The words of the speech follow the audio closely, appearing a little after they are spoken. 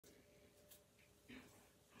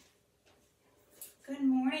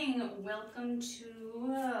morning. Welcome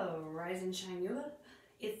to Rise and Shine Yoga.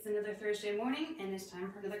 It's another Thursday morning and it's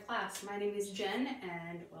time for another class. My name is Jen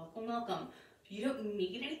and welcome. You don't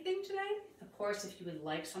need anything today. Of course, if you would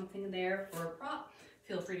like something there for a prop,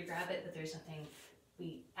 feel free to grab it, but there's nothing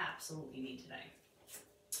we absolutely need today.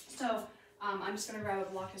 So I'm just gonna grab a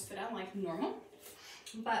block to sit down like normal,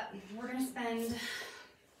 but we're gonna spend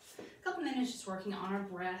a couple minutes just working on our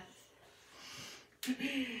breath.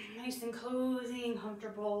 Nice and cozy and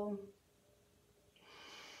comfortable.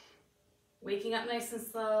 Waking up nice and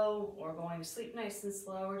slow, or going to sleep nice and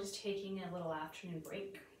slow, or just taking a little afternoon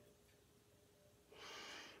break.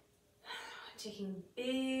 Taking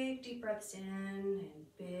big deep breaths in and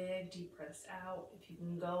big deep breaths out. If you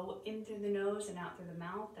can go in through the nose and out through the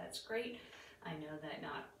mouth, that's great. I know that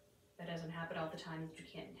doesn't happen all the time. You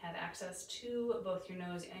can't have access to both your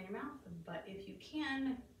nose and your mouth, but if you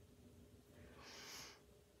can,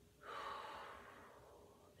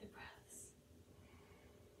 big breaths.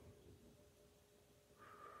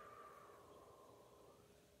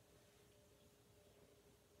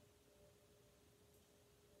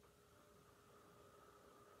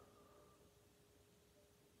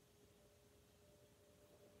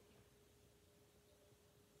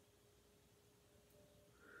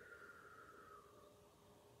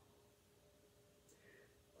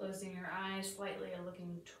 Closing your eyes slightly and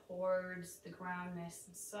looking towards the ground, nice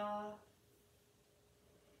and soft.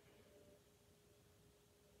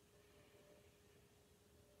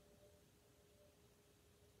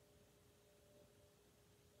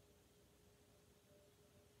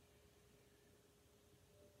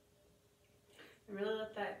 And really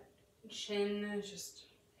let that chin just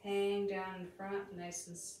hang down in front, nice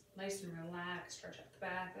and relaxed. Stretch out the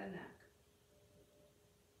back of the neck.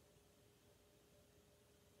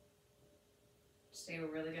 Today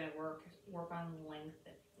we're really going to work on length,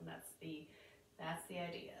 and that's the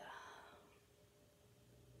idea.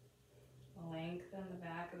 Lengthen the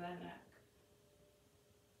back of that neck.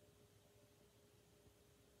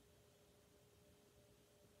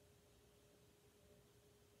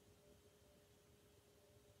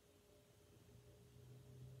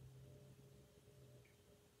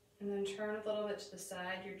 And then turn a little bit to the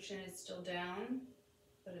side. Your chin is still down,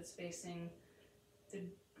 but it's facing the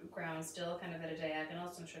ground still, kind of at a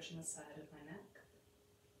diagonal, so I'm stretching the side of my neck.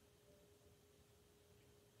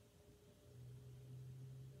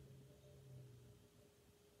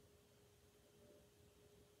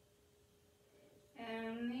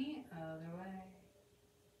 And the other way.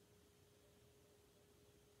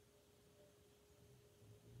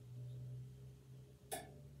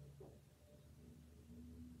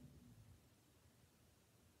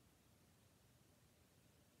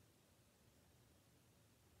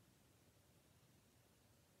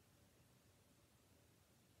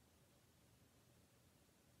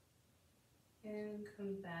 And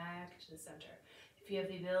come back to the center. If you have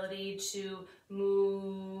the ability to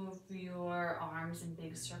move your arms in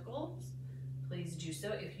big circles, please do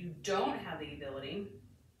so. If you don't have the ability,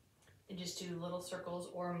 then just do little circles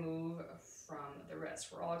or move from the wrist.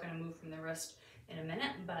 We're all going to move from the wrist in a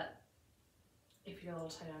minute, but if you're a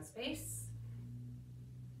little tight on space,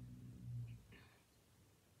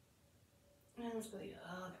 and let's go the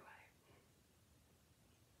other way.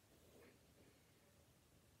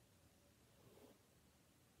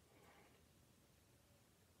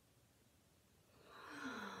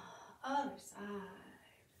 Other side.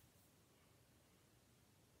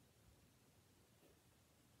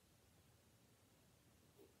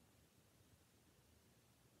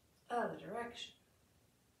 Other direction.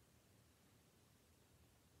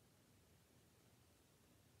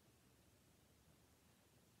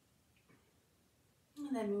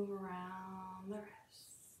 And then move around the wrists.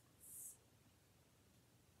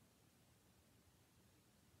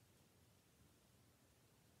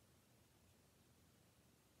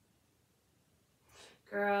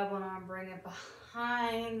 Grab one arm, bring it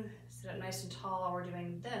behind, sit up nice and tall. We're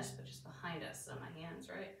doing this, but just behind us, so my hands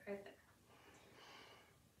right there.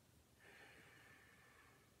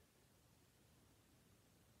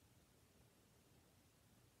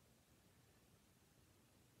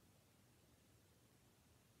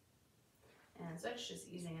 And so it's just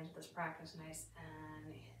easing into this practice, nice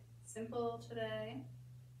and simple today.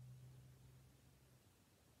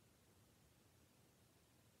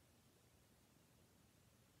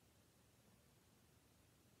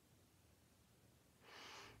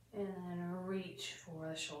 And then reach for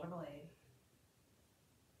the shoulder blade.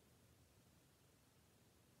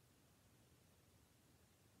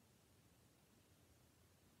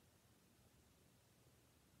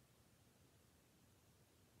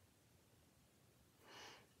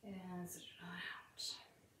 And sit it out.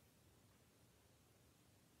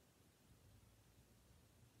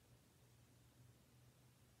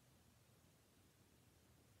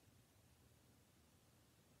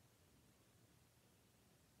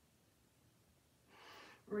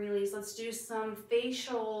 Release. Let's do some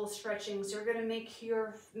facial stretching. So you're gonna make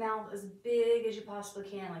your mouth as big as you possibly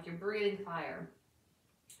can, like you're breathing fire.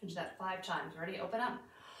 Do that 5 times. Ready? Open up.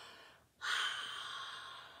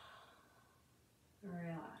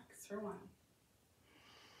 Relax for 1.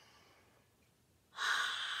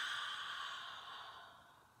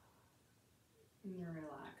 And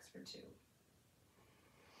relax for 2.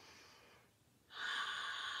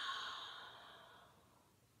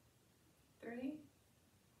 3.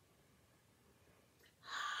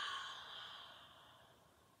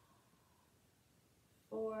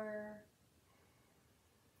 4.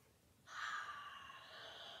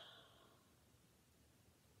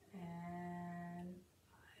 And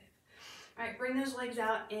 5. All right, bring those legs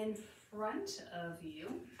out in front of you,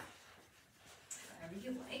 wherever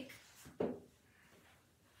you like.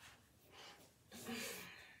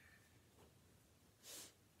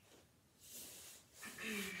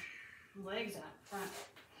 Legs out front.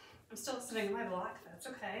 I'm still sitting on my block, that's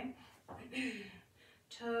okay.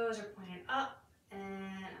 Toes are pointing up,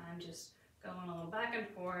 and I'm just going a little back and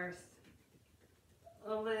forth.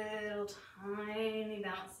 Little tiny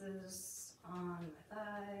bounces on my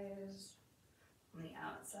thighs, on the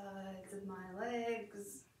outsides of my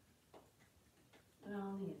legs, and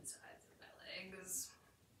on the insides of my legs.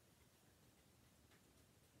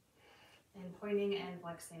 And pointing and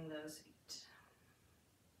flexing those feet.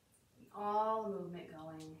 All the movement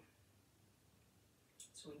going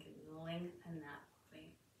so we can lengthen that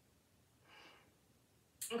body.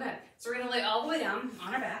 Okay, so we're gonna lay all the way down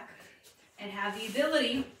on our back and have the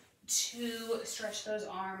ability to stretch those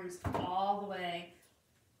arms all the way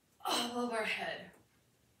above our head.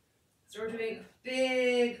 So we're doing a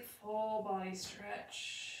big full body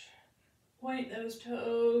stretch. Point those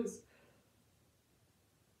toes.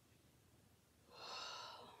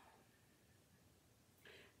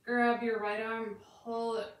 Grab your right arm,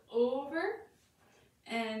 pull it over,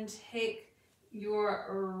 and take your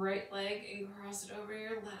right leg and cross it over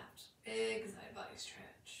your left. Big side body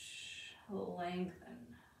stretch.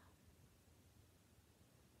 Lengthen.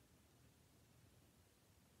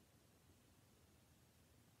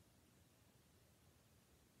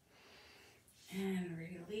 And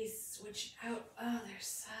release, switch out other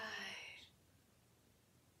side.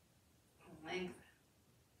 Lengthen.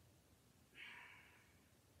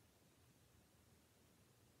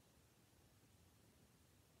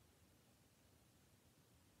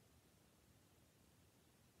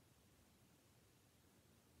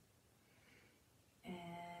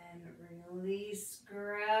 Release,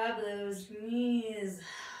 grab those knees.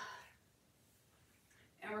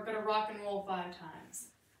 And we're gonna rock and roll 5 times.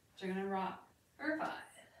 So you're gonna rock for 5,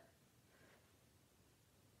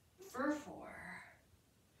 for 4,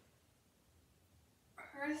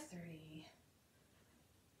 for 3,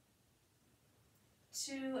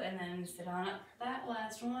 2, and then sit on up for that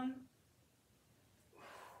last one.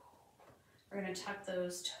 We're gonna tuck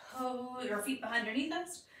those toes or feet behind underneath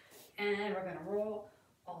us, and we're gonna roll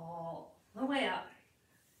all the way up.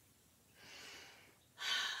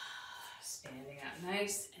 Standing up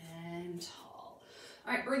nice and tall.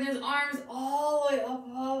 All right, bring those arms all the way up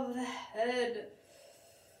above the head.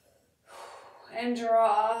 And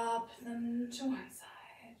drop them to one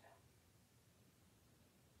side.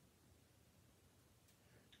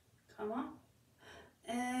 Come on.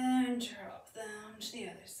 And drop them to the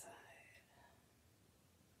other side.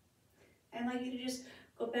 I'd like you to just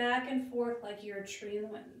go back and forth like you're a tree in the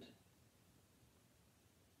wind.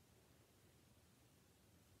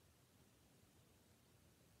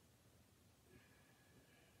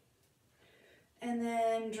 And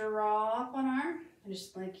then drop one arm and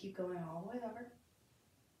just like keep going all the way over.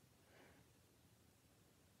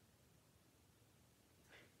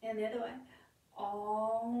 And the other way,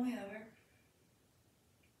 all the way over.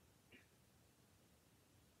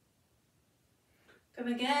 Come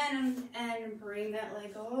again and bring that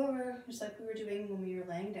leg over, just like we were doing when we were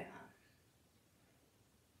laying down.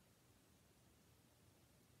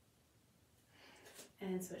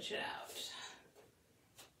 And switch it out.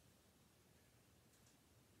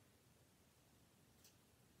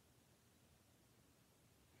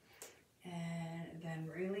 And then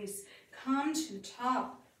release. Come to the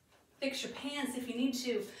top. Fix your pants if you need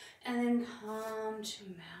to. And then come to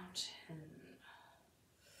mountain.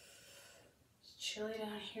 It's chilly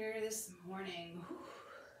down here this morning. Whew.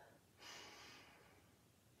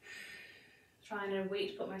 Trying to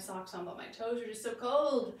wait to put my socks on, but my toes are just so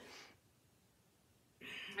cold.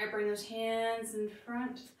 I bring those hands in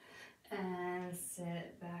front and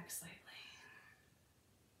sit back slightly.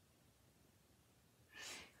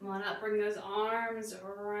 Come on up, bring those arms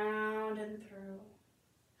around and through.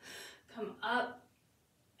 Come up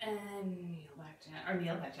And kneel back down, or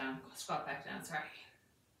kneel back down, squat back down, sorry.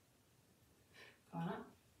 Come on up.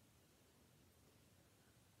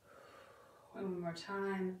 One more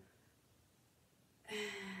time. And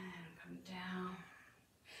come down.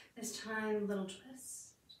 This time, little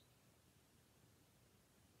twist.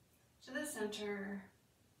 To the center,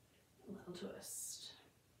 little twist.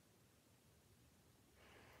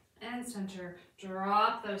 And center.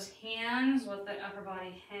 Drop those hands, let the upper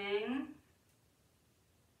body hang.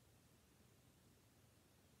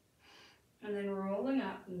 And then rolling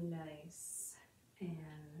up, nice and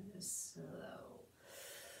slow.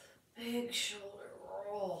 Big shoulder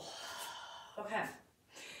roll. Okay,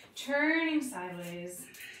 turning sideways.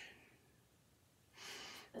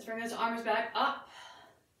 Let's bring those arms back up.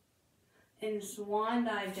 And swan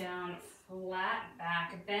dive down, flat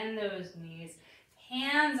back, bend those knees.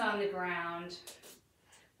 Hands on the ground.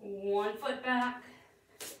 One foot back,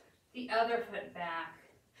 the other foot back.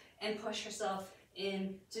 And push yourself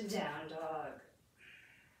into down dog.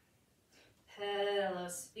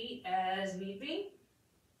 Pillows feet as need be.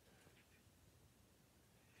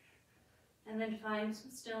 And then find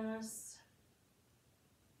some stillness.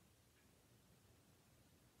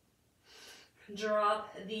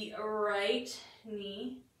 Drop the right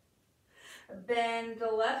knee. Bend the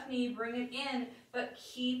left knee, bring it in, but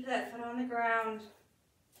keep that foot on the ground.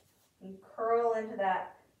 And curl into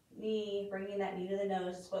that knee, bringing that knee to the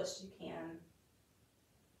nose as close as you can.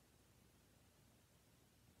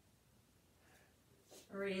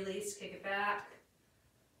 Release, kick it back.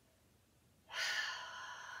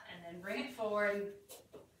 And then bring it forward,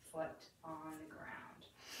 foot on the ground.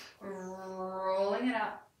 Rolling it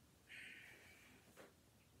up.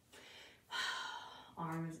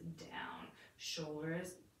 Arms down,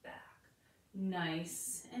 shoulders back.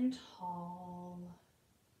 Nice and tall.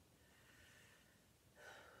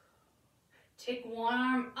 Take one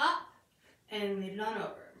arm up and lead it on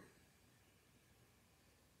over.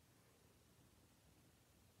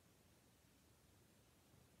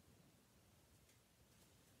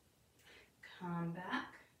 Come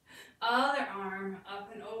back. Other arm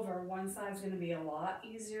up and over. One side's going to be a lot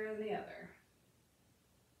easier than the other.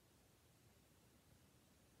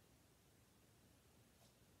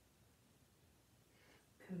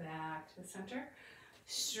 Come back to the center.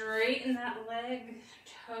 Straighten that leg,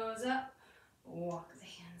 toes up. Walk the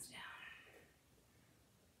hands down.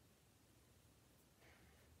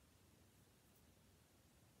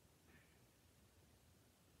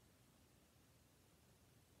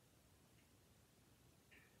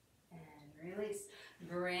 And release.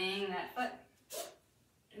 Bring that foot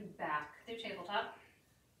back through tabletop.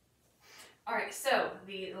 All right, so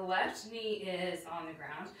the left knee is on the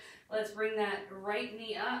ground. Let's bring that right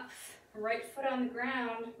knee up, right foot on the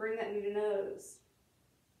ground, bring that knee to nose.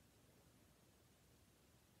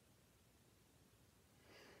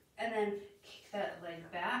 And then kick that leg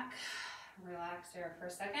back, relax there for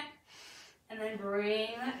a second, and then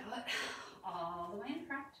bring that foot all the way in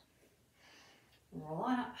front. Roll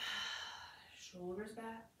on up, shoulders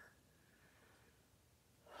back.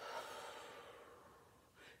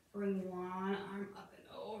 Bring one arm up and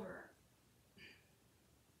over.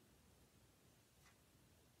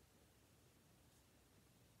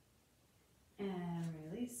 And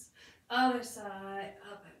release. Other side,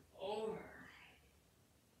 up and over.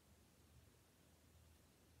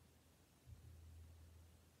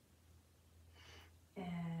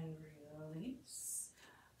 And release.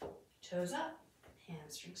 Toes up,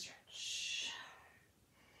 hamstring stretch.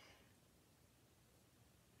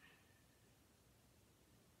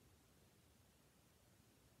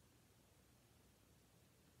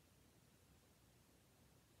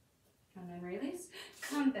 And then release.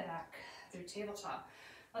 Come back through tabletop.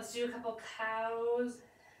 Let's do a couple cows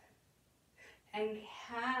and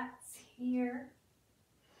cats here.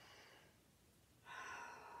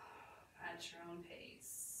 At your own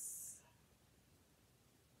pace.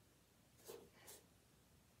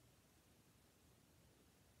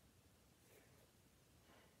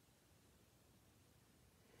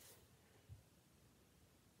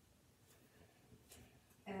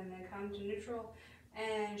 And then come to neutral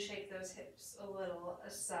and shake those hips a little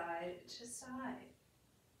side to side.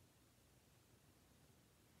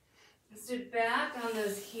 Sit back on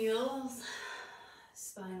those heels,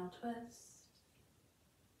 spinal twist.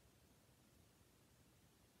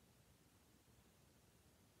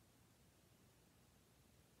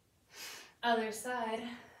 Other side,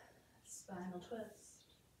 spinal twist.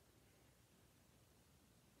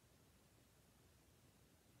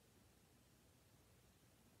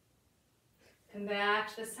 Come back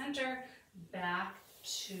to the center, back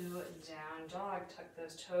to down dog. Tuck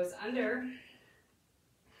those toes under.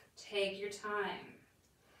 Take your time.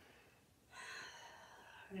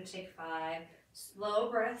 I'm going to take 5 slow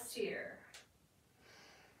breaths here.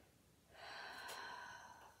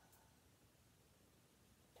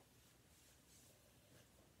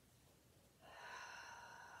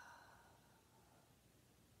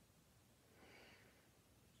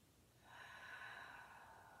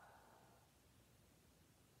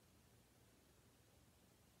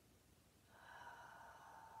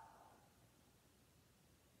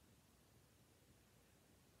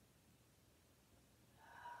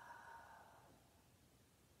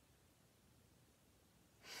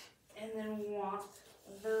 And then walk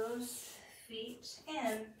those feet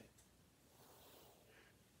in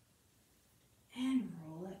and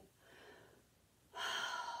roll it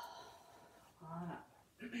on up.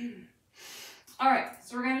 All right,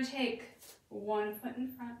 so we're going to take 1 foot in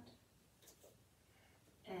front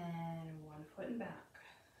and 1 foot in back.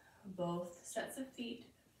 Both sets of feet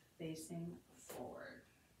facing forward.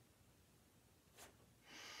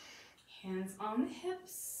 Hands on the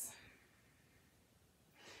hips.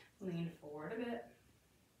 Lean forward a bit.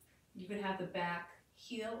 You can have the back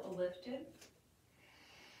heel lifted.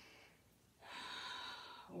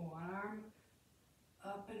 One arm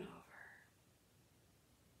up and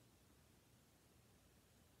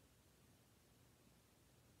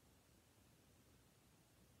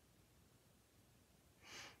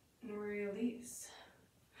over. Release.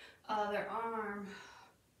 Other arm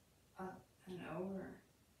up and over.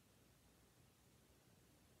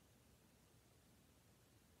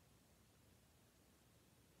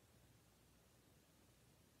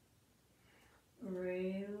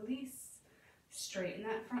 Release. Straighten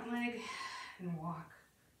that front leg and walk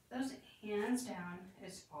those hands down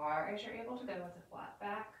as far as you're able to go with a flat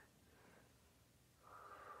back.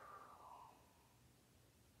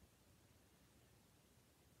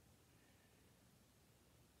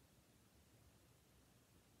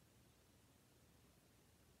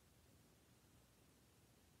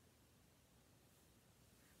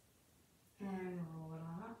 And roll it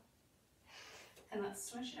on up. And let's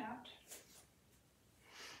switch it out.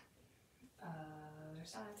 Other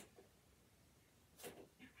side.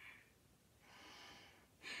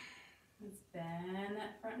 Let's bend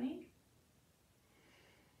that front knee.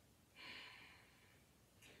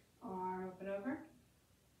 Arm up and over.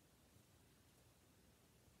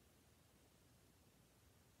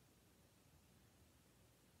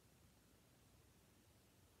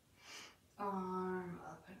 Arm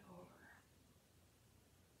up and over.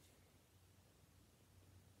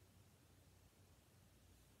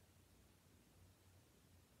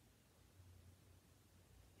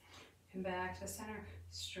 And back to center.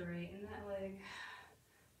 Straighten that leg.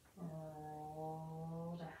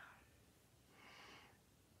 Roll down.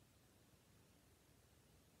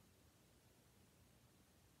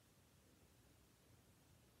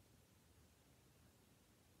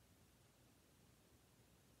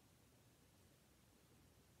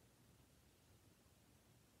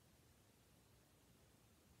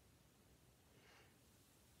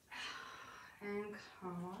 And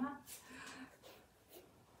come on up.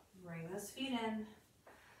 Bring those feet in.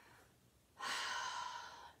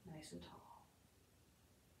 Nice and tall.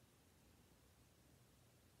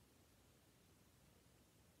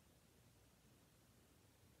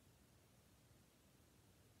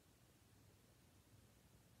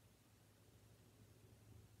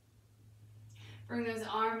 Bring those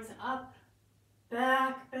arms up,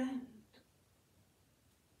 back bend.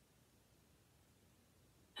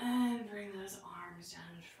 And bring those arms down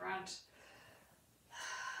in front.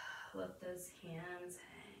 Let those hands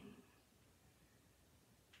hang.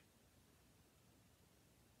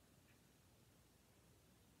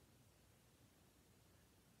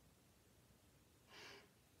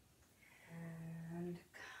 And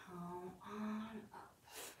come on up.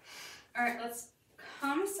 All right, let's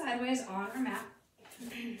come sideways on our mat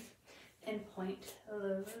and point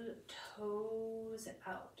those toes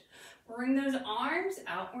out. Bring those arms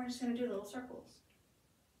out. We're just going to do little circles.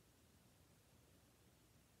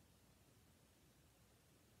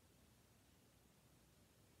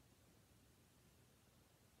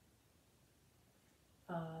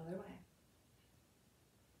 Other way.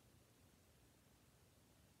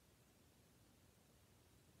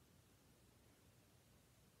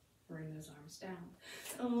 Bring those arms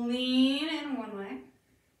down. Lean in one way.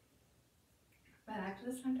 Back to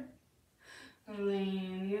the center.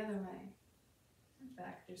 Lean the other way.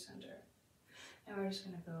 Back to center. And we're just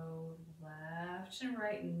going to go left and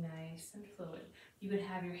right, nice and fluid. You could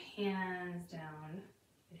have your hands down.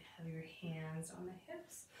 You could have your hands on the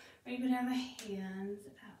hips. Or you could have the hands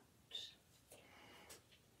out.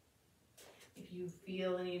 If If you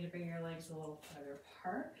feel the need to bring your legs a little farther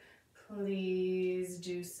apart, please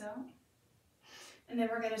do so. And then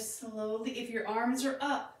we're going to slowly, if your arms are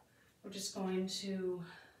up, we're just going to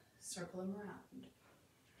circle them around.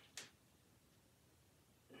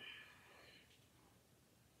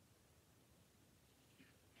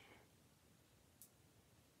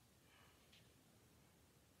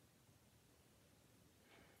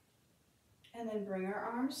 And then bring our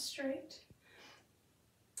arms straight.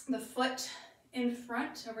 The foot in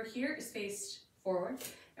front over here is faced forward,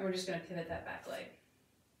 and we're just going to pivot that back leg.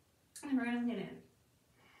 And we're going to lean in.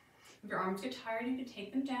 If your arms get tired, you can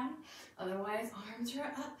take them down. Otherwise, arms are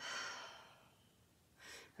up.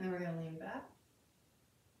 And then we're going to lean back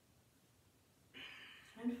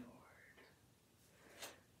and forward.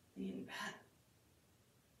 Lean back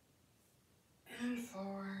and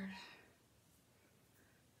forward.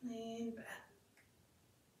 Lean back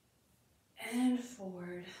and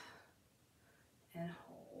forward. And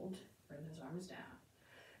hold. Bring those arms down.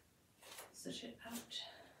 Switch it out.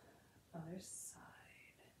 Other side.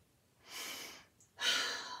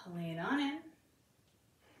 Lean on in.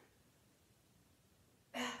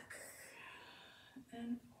 Back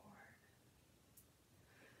and forward.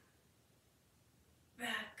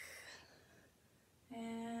 Back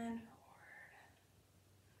and forward.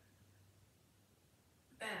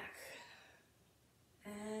 Back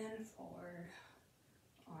and forward.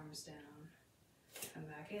 Arms down. Come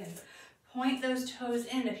back in. Point those toes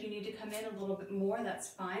in. If you need to come in a little bit more, that's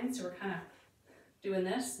fine. So we're kind of doing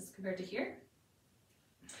this as compared to here.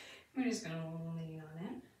 We're just going to lean on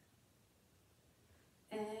in.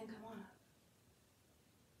 And come on up.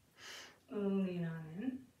 Lean on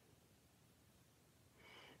in.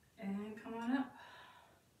 And come on up.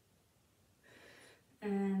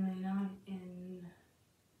 And lean on in.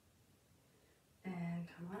 And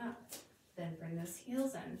come on up. Then bring those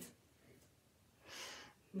heels in.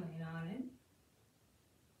 Lean on in.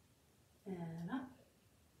 And up.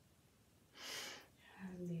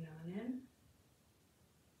 And lean on in.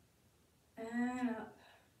 And up.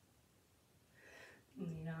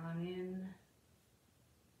 Lean on in.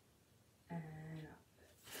 And up.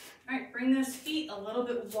 All right, bring those feet a little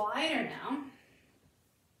bit wider now.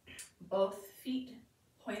 Both feet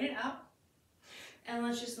pointed out. And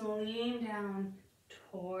let's just lean down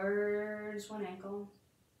towards one ankle.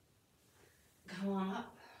 Come on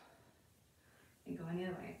up. And going the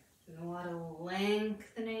other way. There's a lot of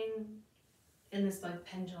lengthening in this like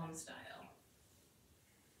pendulum style.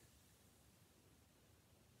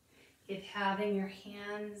 If having your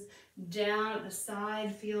hands down at the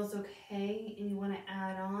side feels okay and you want to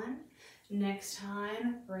add on, next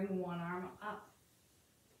time bring one arm up.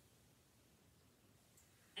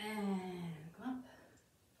 And go up.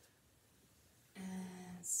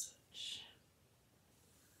 And switch.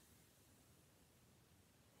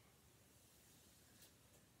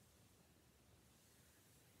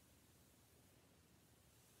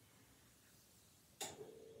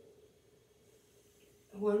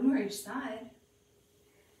 One more each side.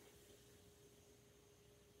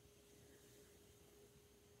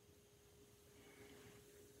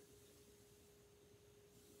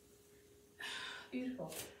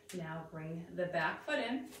 Beautiful. Now bring the back foot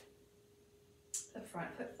in, the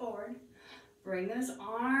front foot forward. Bring those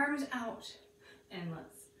arms out and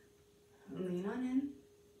let's lean on in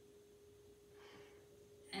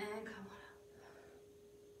and come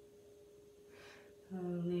on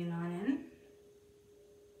up. Lean on in.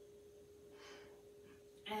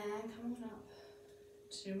 And come on up.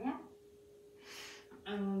 Two more.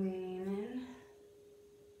 Lean in.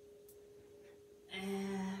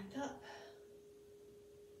 And up.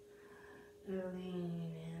 Lean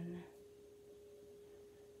in.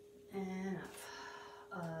 And up.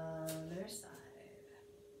 Other side.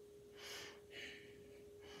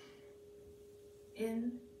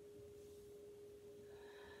 In.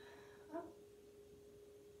 Up.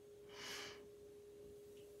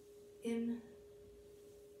 In.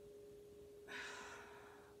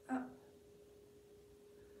 Up.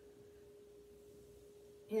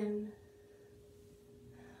 In.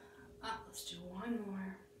 Up. Let's do one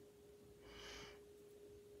more.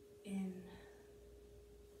 In.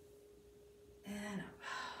 And up.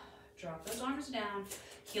 Drop those arms down.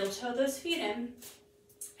 Heel toe those feet in.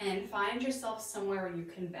 And find yourself somewhere where you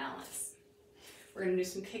can balance. We're going to do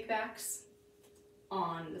some kickbacks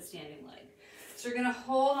on the standing leg. So you're going to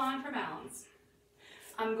hold on for balance.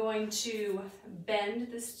 I'm going to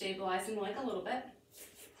bend the stabilizing leg a little bit.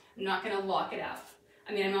 I'm not going to lock it out.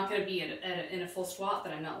 I mean, I'm not going to be in a full squat,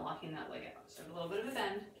 but I'm not locking that leg out. So a little bit of a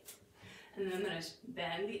bend. And then I'm going to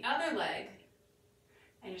bend the other leg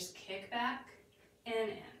and just kick back and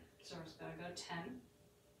in. So So we're just going to go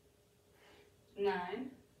 10,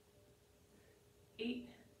 9, 8,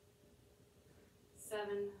 7,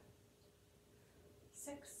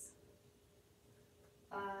 6,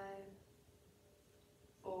 5,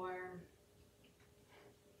 4,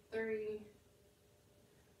 3,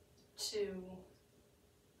 2,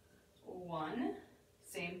 1.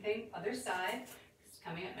 Same thing, other side. It's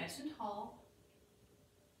coming up nice and tall.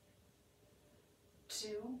 2,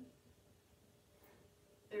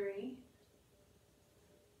 3,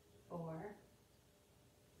 4,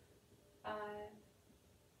 5,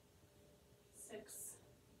 6,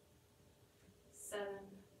 7,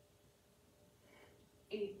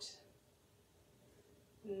 8,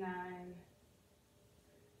 9,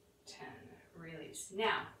 10. Release.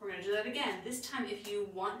 Now, we're going to do that again. This time, if you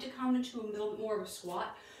want to come into a little bit more of a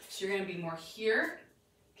squat, so you're going to be more here,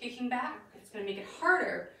 kicking back, it's going to make it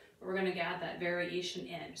harder, but we're going to add that variation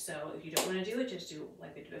in. So if you don't want to do it, just do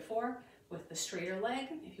like we did before with the straighter leg.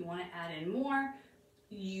 If you want to add in more,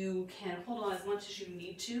 you can hold on as much as you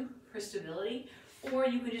need to for stability, or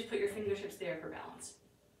you can just put your fingertips there for balance.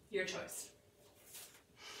 Your choice.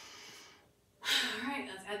 All right,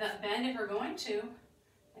 let's add that bend if we're going to.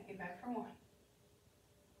 Take it back for 1,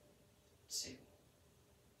 2,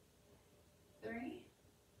 3,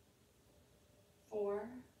 4,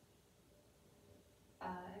 5,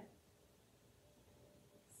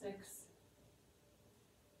 6,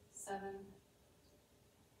 7,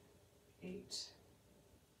 8,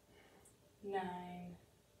 9, 10.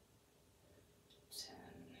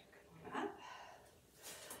 Come on up.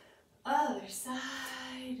 Other side.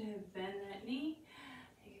 Bend that knee.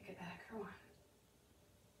 Take it back for 1,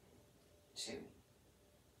 2,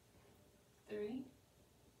 3,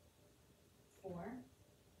 4,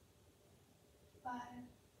 5,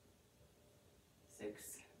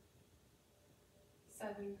 6,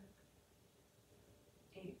 7,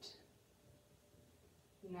 8,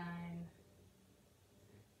 9,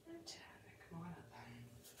 and 10. Come on up.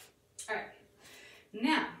 All right.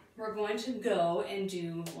 Now we're going to go and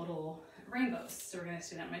do little rainbows. So we're going to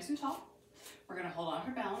stand up nice and tall. We're going to hold on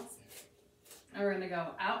for balance. And we're going to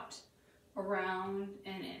go out, around,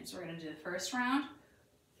 and in. So we're going to do the first round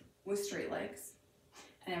with straight legs.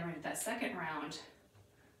 And then we're going to do that second round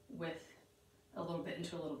with a little bit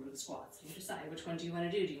into a little bit of the squat. So you decide which one do you want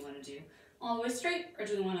to do. Do you want to do all the way straight, or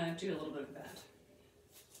do you want to do a little bit of a bend?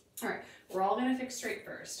 All right, we're all going to fix straight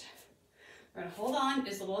first. We're going to hold on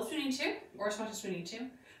as little as we need to, or as much as we need to.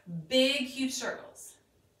 Big, huge circles.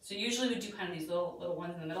 So usually we do kind of these little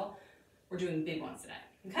ones in the middle. We're doing big ones today,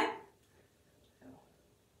 okay? So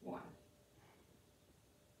 1,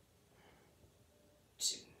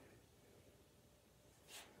 2,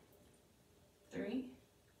 3,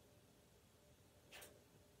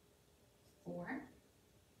 4,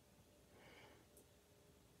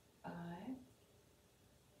 5,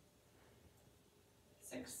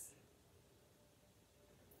 6,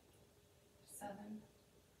 7,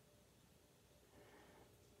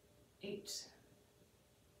 8,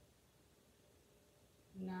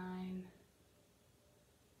 9,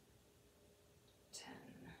 10.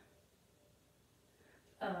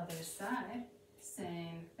 Other side,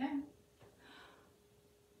 same thing.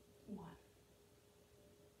 1,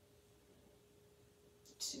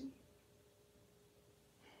 2,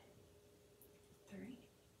 3,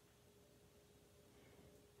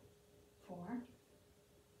 4,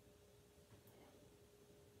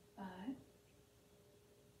 5,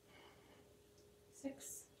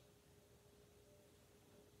 6,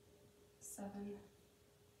 7,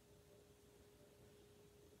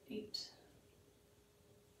 8,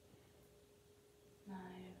 9,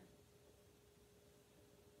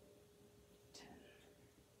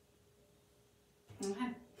 10.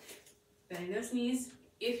 Okay. Bending those knees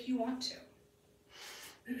if you want to.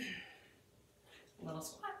 Little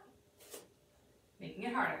squat. Making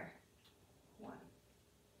it harder. 1,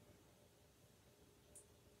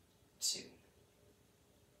 2,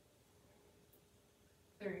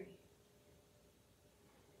 3,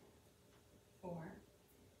 4,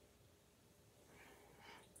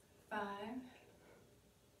 5,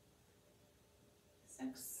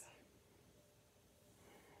 6,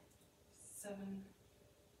 7,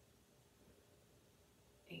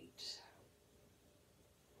 8,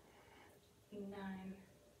 9,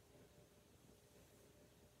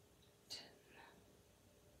 10.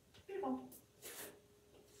 Beautiful.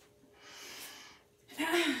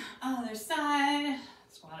 Other side.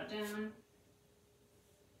 Squat up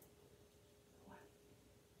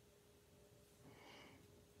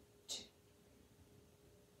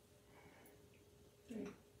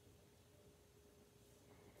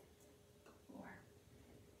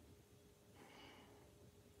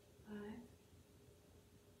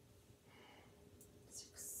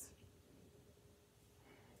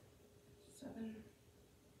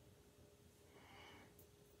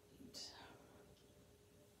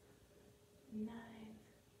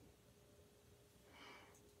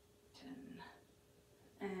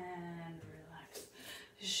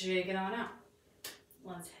shake it on out.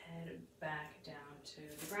 Let's head back down to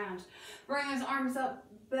the ground. Bring those arms up,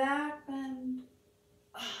 back bend,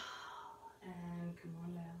 and come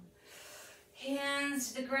on down.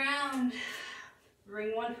 Hands to the ground.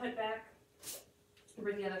 Bring one foot back,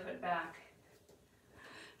 bring the other foot back.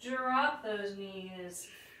 Drop those knees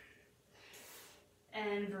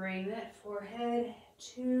and bring that forehead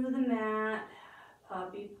to the mat,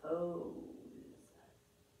 puppy pose.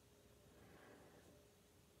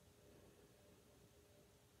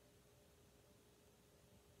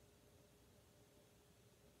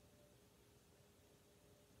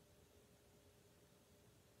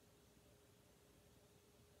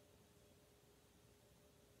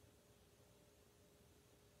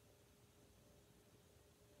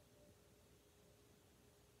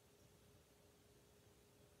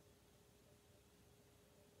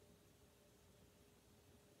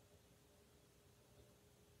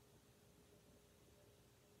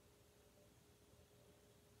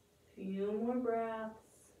 Few more breaths.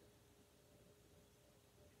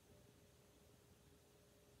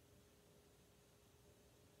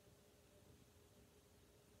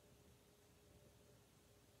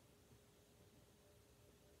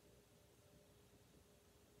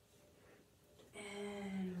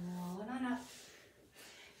 And roll it on up.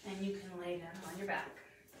 And you can lay down on your back.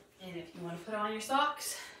 And if you want to put on your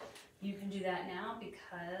socks, you can do that now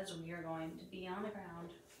because we are going to be on the ground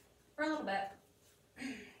for a little bit.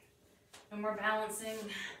 And we're balancing,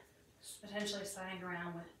 potentially sliding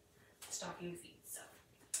around with stocking feet. So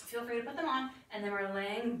feel free to put them on, and then we're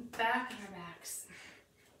laying back on our backs.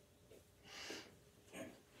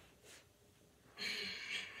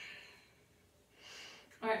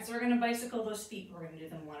 All right, so we're gonna bicycle those feet. We're gonna do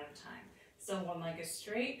them one at a time. So one leg is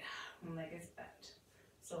straight, one leg is bent.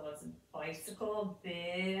 So let's bicycle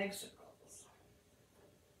big circles.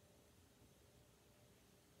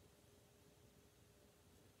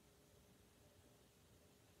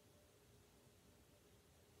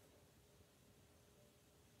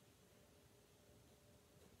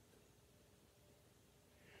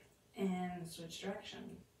 And switch direction.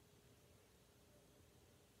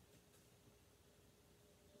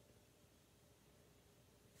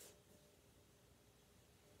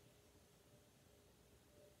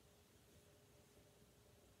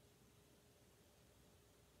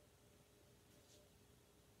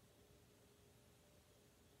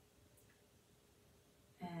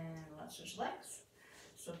 And let's switch legs.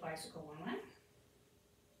 So bicycle one way.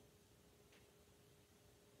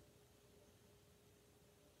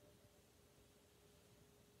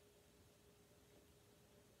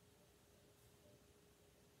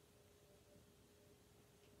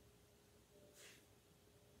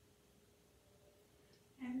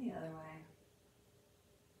 And the other way.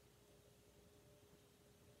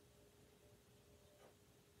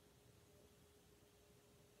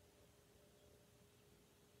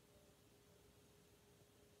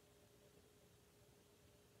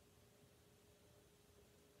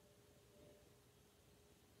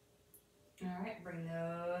 All right, bring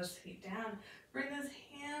those feet down. Bring those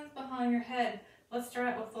hands behind your head. Let's start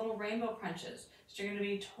out with little rainbow crunches. So you're gonna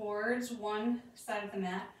be towards one side of the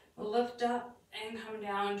mat, lift up and come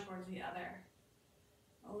down towards the other.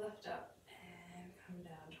 Lift up and come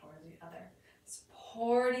down towards the other.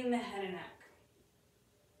 Supporting the head and neck.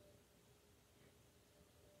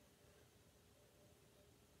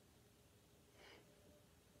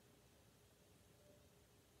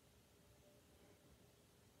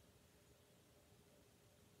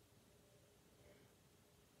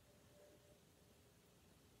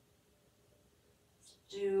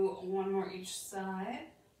 Do one more each side.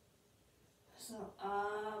 So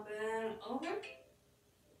up and over,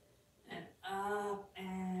 and up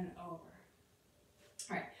and over.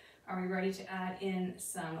 All right, are we ready to add in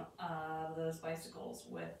some of those bicycles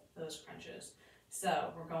with those crunches?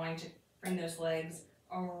 So we're going to bring those legs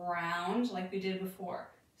around like we did before.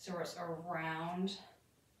 So it's around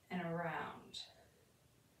and around,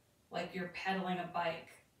 like you're pedaling a bike.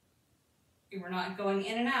 We're not going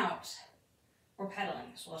in and out. We're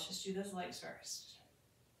pedaling, so let's just do those legs first.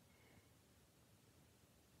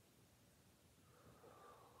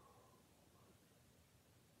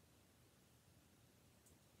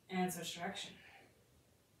 And switch direction.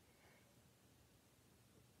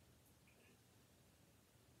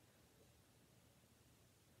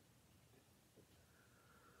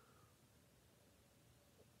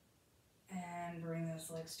 And bring those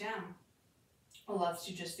legs down. Well, let's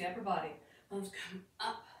do just the upper body. Let's come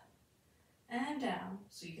up and down.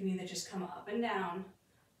 So you can either just come up and down,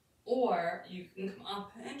 or you can come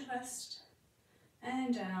up and twist,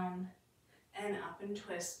 and down, and up and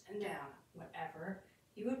twist and down, whatever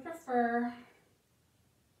you would prefer.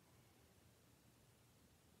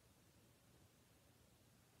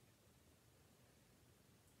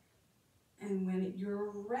 And when you're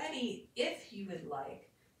ready, if you would like,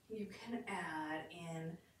 you can add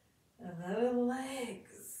in the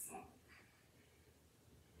legs.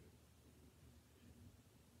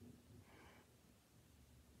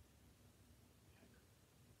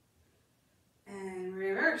 And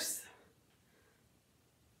reverse.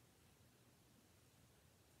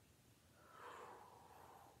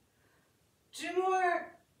 Two more.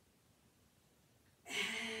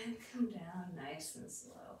 And come down nice and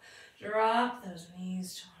slow. Drop those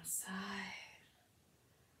knees to one side.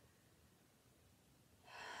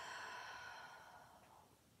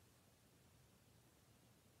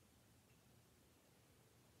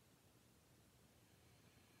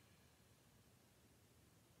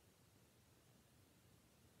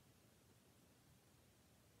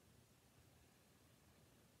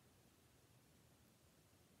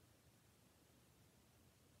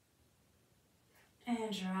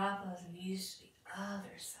 And drop those knees to the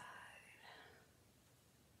other side.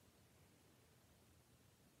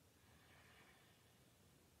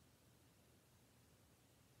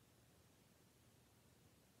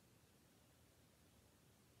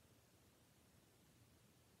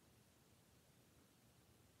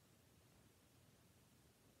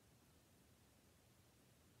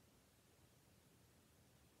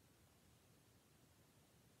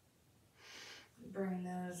 Bring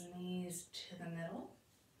those knees to the middle.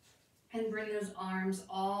 And bring those arms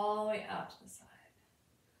all the way out to the side.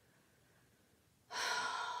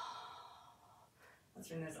 Let's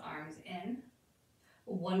bring those arms in.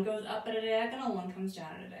 One goes up at a diagonal, one comes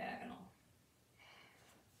down at a diagonal.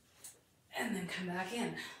 And then come back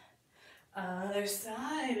in. Other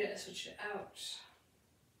side, switch it out.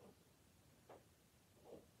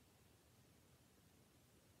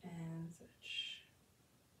 And switch.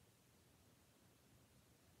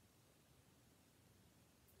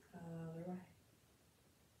 Other way.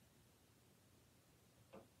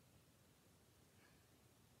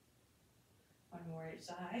 One more each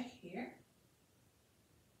side here.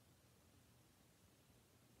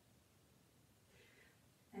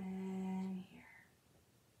 And here.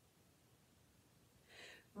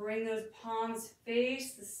 Bring those palms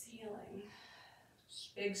face the ceiling.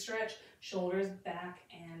 Big stretch, shoulders back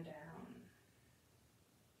and down.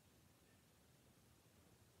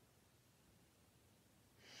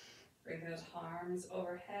 Bring those arms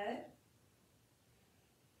overhead.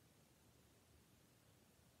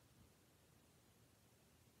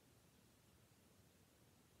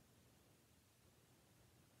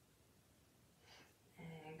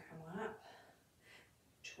 And come on up.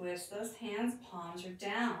 Twist those hands, palms are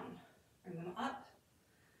down. Bring them up.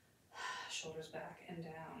 Shoulders back and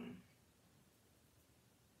down.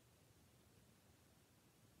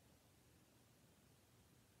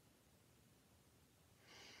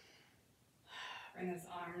 Bring those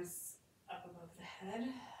arms up above the head.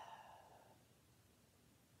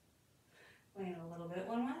 Lean a little bit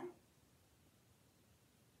one way.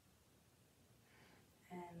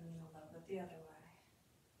 And lean a little bit the other way.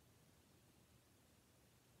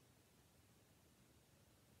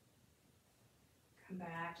 Come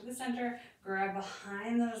back to the center. Grab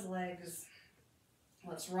behind those legs.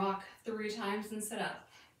 Let's rock 3 times and sit up.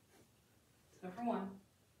 So for 1.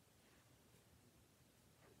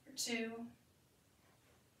 For 2.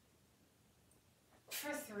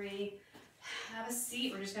 For 3. Have a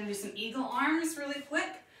seat. We're just going to do some eagle arms really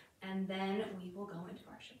quick, and then we will go into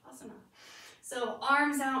our Shavasana. So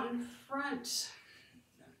arms out in front.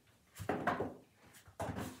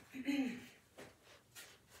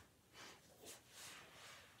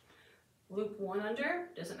 Loop one under,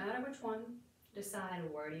 doesn't matter which one. Decide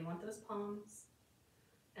where do you want those palms.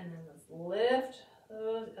 And then let's lift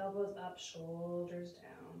those elbows up, shoulders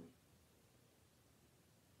down.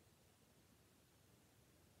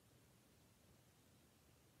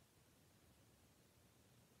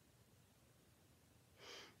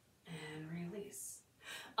 And release.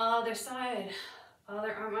 Other side,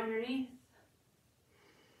 other arm underneath.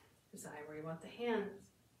 Decide where you want the hands.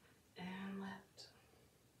 And lift.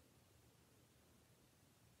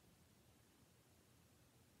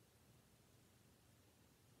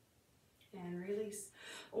 And release.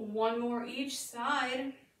 One more each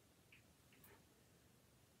side.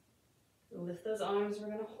 Lift those arms. We're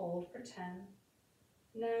going to hold for 10,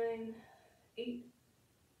 9, 8,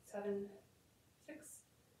 7, 6,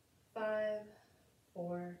 5,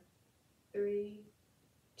 4, 3,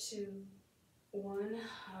 2, 1.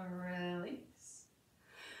 Release.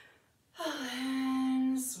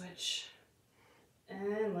 And switch.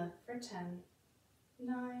 And lift for 10,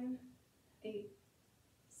 9, 8,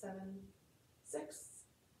 7, 6,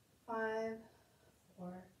 5,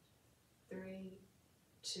 4, 3,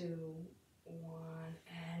 2, 1,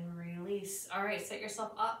 and release. All right, set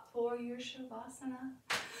yourself up for your Shavasana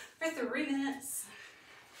for 3 minutes.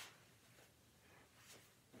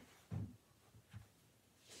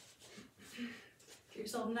 Get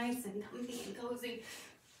yourself nice and comfy and cozy.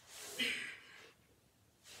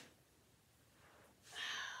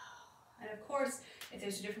 And of course, if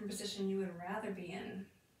there's a different position you would rather be in,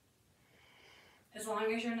 as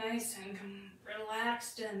long as you're nice and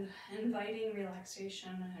relaxed and inviting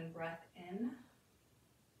relaxation and breath in.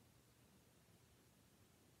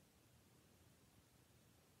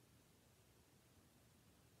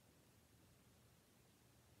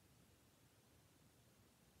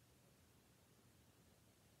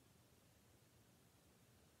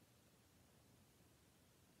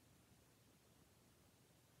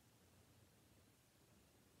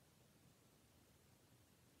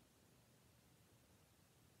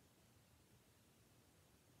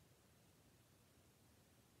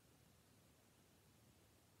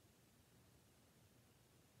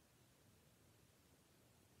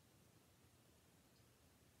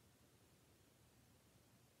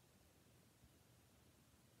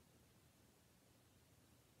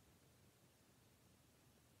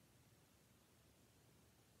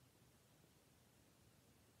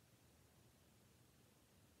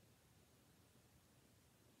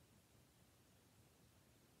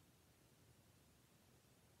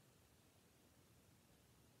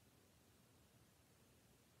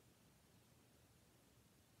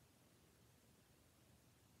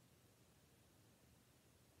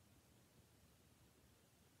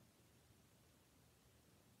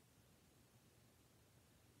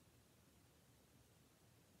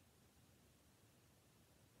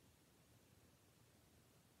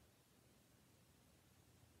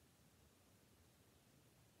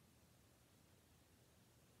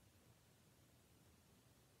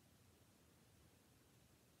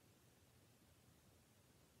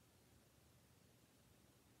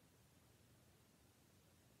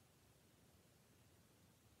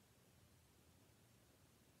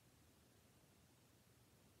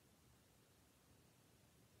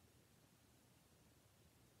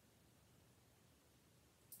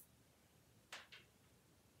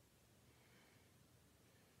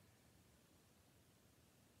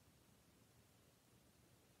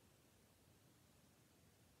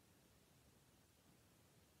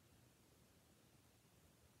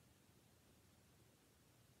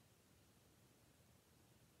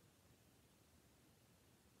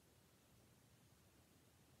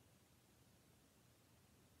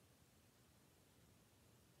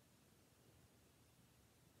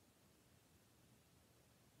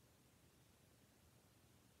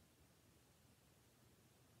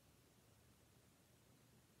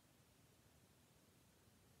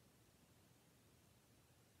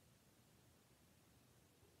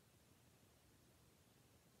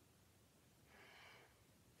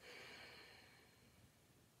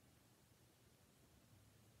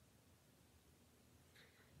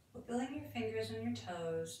 Wiggling your fingers on your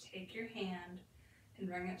toes, take your hand and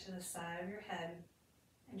bring it to the side of your head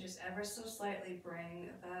and just ever so slightly bring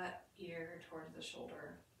that ear towards the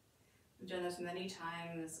shoulder. We've done this many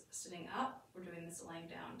times sitting up. We're doing this laying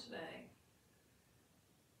down today.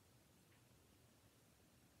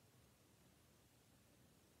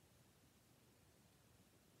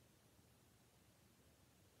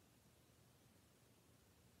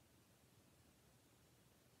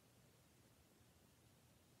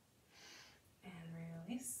 And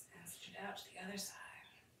release and switch it out to the other side.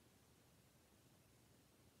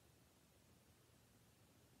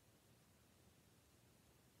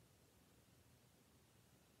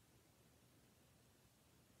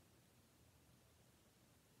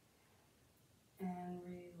 And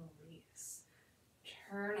release.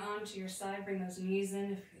 Turn onto your side, bring those knees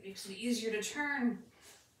in if it makes it easier to turn.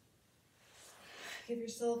 Give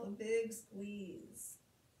yourself a big squeeze.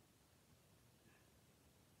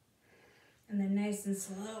 And then nice and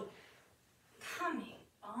slow, coming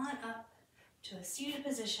on up to a seated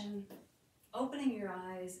position, opening your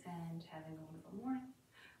eyes and having a wonderful morning,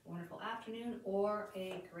 wonderful afternoon, or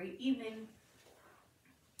a great evening.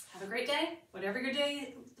 Have a great day, whatever your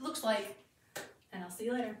day looks like, and I'll see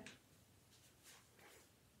you later.